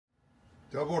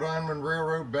Double Diamond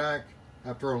Railroad back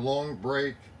after a long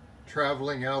break,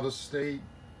 traveling out of state,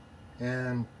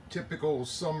 and typical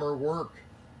summer work,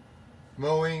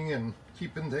 mowing and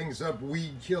keeping things up,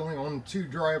 weed killing on 2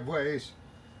 driveways,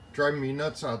 driving me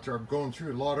nuts out there. I'm going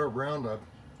through a lot of Roundup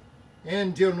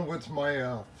and dealing with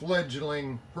my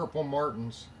fledgling Purple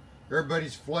Martins.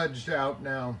 Everybody's fledged out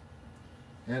now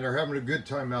and they're having a good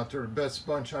time out there, the best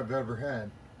bunch I've ever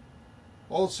had.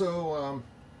 Also,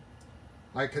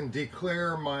 I can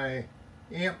declare my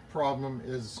ant problem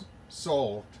is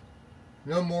solved.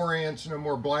 No more ants, no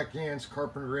more black ants,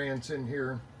 carpenter ants in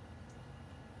here.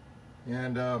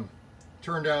 And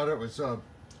turned out it was,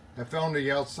 I found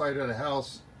the outside of the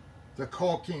house, the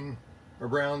caulking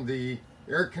around the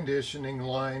air conditioning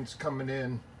lines coming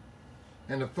in,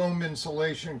 and the foam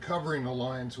insulation covering the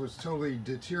lines was totally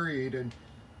deteriorated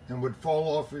and would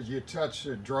fall off as you touched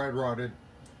it, dry rotted.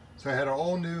 So I had an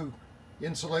all new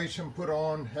insulation put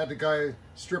on, had the guy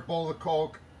strip all the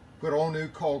caulk, put all new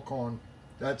caulk on.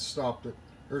 That stopped it.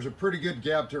 There's a pretty good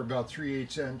gap there, about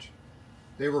 3/8 inch.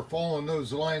 They were following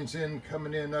those lines in,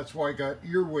 coming in. That's why I got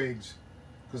earwigs,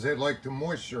 because they liked the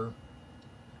moisture.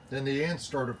 Then the ants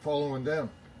started following them.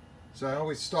 So I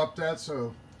always stop that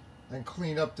so I can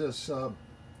clean up this stuff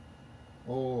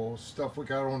we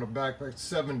got on the back, like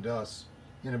 7 dust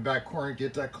in the back corner,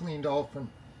 get that cleaned off and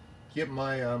get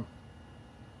my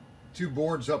 2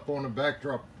 boards up on the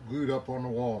backdrop glued up on the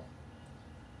wall.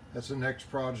 That's the next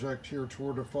project here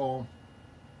toward the fall.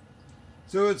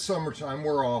 So it's summertime,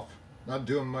 we're off. Not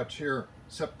doing much here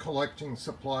except collecting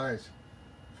supplies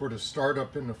for the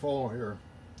startup in the fall here.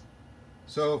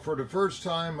 So for the first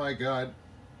time I got,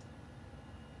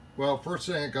 well, first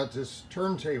thing I got this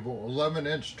turntable,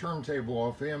 11-inch turntable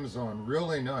off Amazon,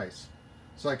 really nice.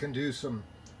 So I can do some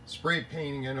spray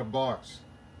painting in a box.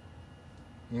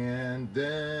 And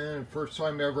then first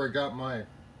time ever I got my,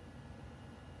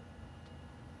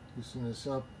 loosen this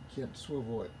up, can't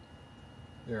swivel it,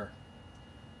 there.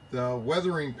 The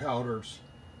weathering powders,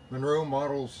 Monroe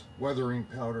Models weathering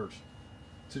powders,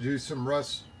 to do some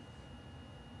rust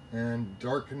and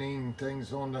darkening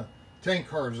things on the tank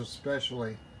cars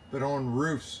especially, but on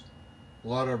roofs. A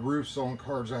lot of roofs on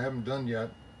cars I haven't done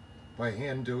yet by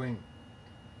hand doing.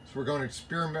 So we're going to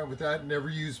experiment with that. Never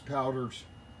use powders.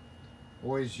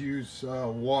 Always use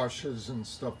washes and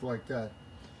stuff like that.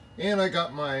 And I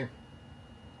got my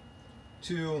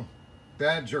 2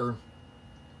 Badger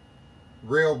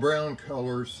rail brown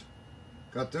colors.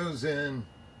 Got those in.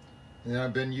 And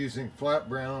I've been using flat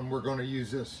brown. We're going to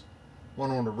use this one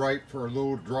on the right for a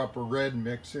little drop of red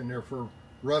mix in there for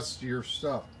rustier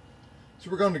stuff.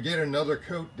 So we're going to get another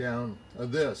coat down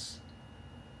of this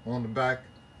on the back,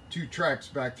 2 tracks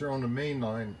back there on the main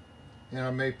line, and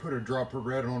I may put a drop of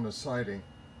red on the siding.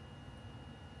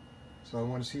 So I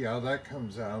want to see how that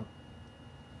comes out.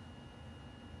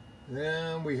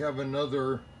 Then we have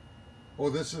another,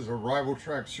 this is a Rival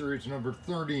Track Series number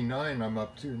 39 I'm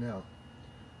up to now.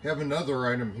 We have another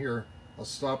item here. I'll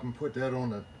stop and put that on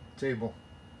the table.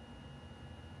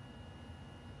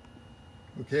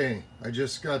 Okay, I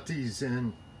just got these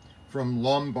in from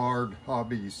Lombard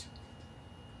Hobbies.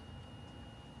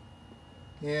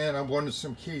 And I wanted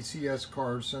some KCS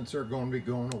cards since they're going to be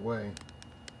going away.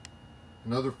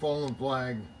 Another Fallen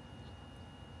Flag.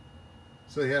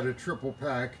 So they had a triple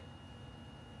pack.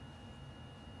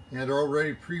 And they're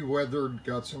already pre-weathered,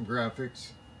 got some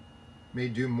graphics. May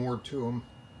do more to them.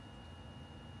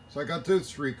 So I got those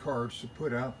 3 cards to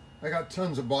put out. I got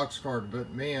tons of box cards,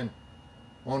 but man,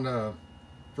 on the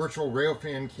virtual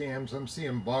railfan cams, I'm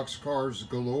seeing box cars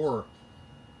galore.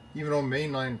 Even on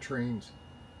mainline trains,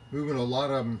 moving a lot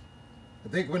of them. I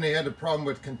think when they had the problem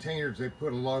with containers, they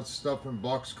put a lot of stuff in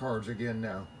box cars again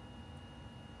now.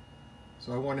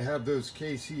 So I want to have those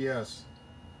KCS.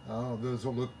 Oh, those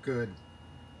will look good.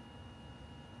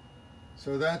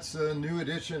 So that's the new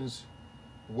additions.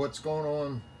 What's going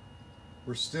on?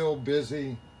 We're still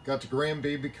busy. Got the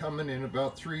grandbaby coming in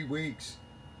about 3 weeks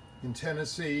in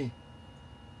Tennessee.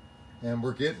 And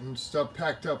we're getting stuff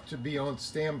packed up to be on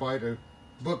standby to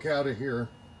book out of here.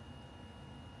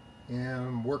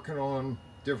 And working on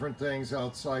different things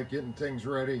outside, getting things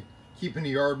ready, keeping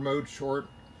the yard mode short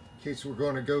in case we're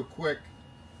going to go quick.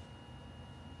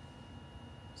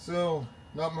 So,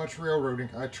 not much railroading.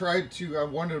 I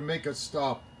wanted to make a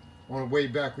stop on the way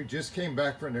back. We just came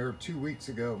back from there 2 weeks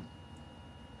ago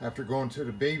after going to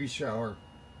the baby shower.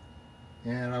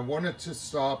 And I wanted to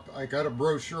stop. I got a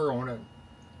brochure on it.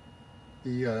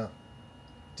 The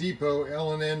depot,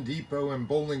 L&N Depot in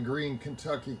Bowling Green,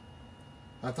 Kentucky.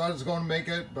 I thought I was going to make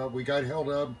it, but we got held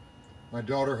up. My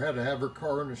daughter had to have her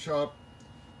car in the shop,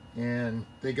 and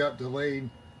they got delayed.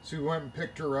 So we went and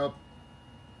picked her up,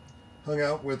 hung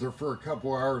out with her for a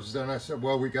couple hours. Then I said,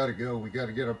 well, we got to go. We got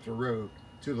to get up the road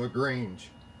to LaGrange.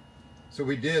 So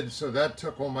we did. So that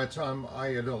took all my time I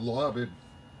had allotted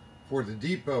for the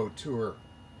depot tour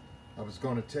I was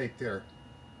going to take there.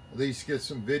 At least get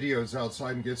some videos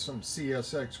outside and get some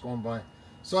CSX going by.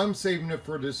 So I'm saving it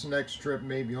for this next trip,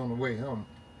 maybe on the way home.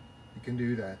 You can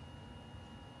do that.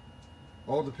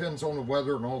 All depends on the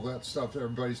weather and all that stuff.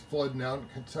 Everybody's flooding out in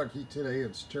Kentucky today.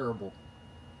 It's terrible.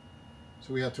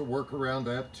 So we have to work around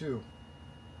that too.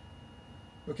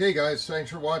 Okay guys,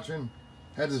 thanks for watching.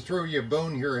 Had to throw you a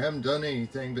bone here. I haven't done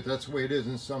anything, but that's the way it is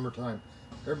in summertime.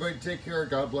 Everybody take care.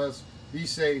 God bless. Be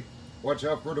safe. Watch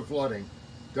out for the flooding.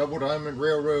 Double Diamond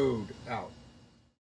Railroad out.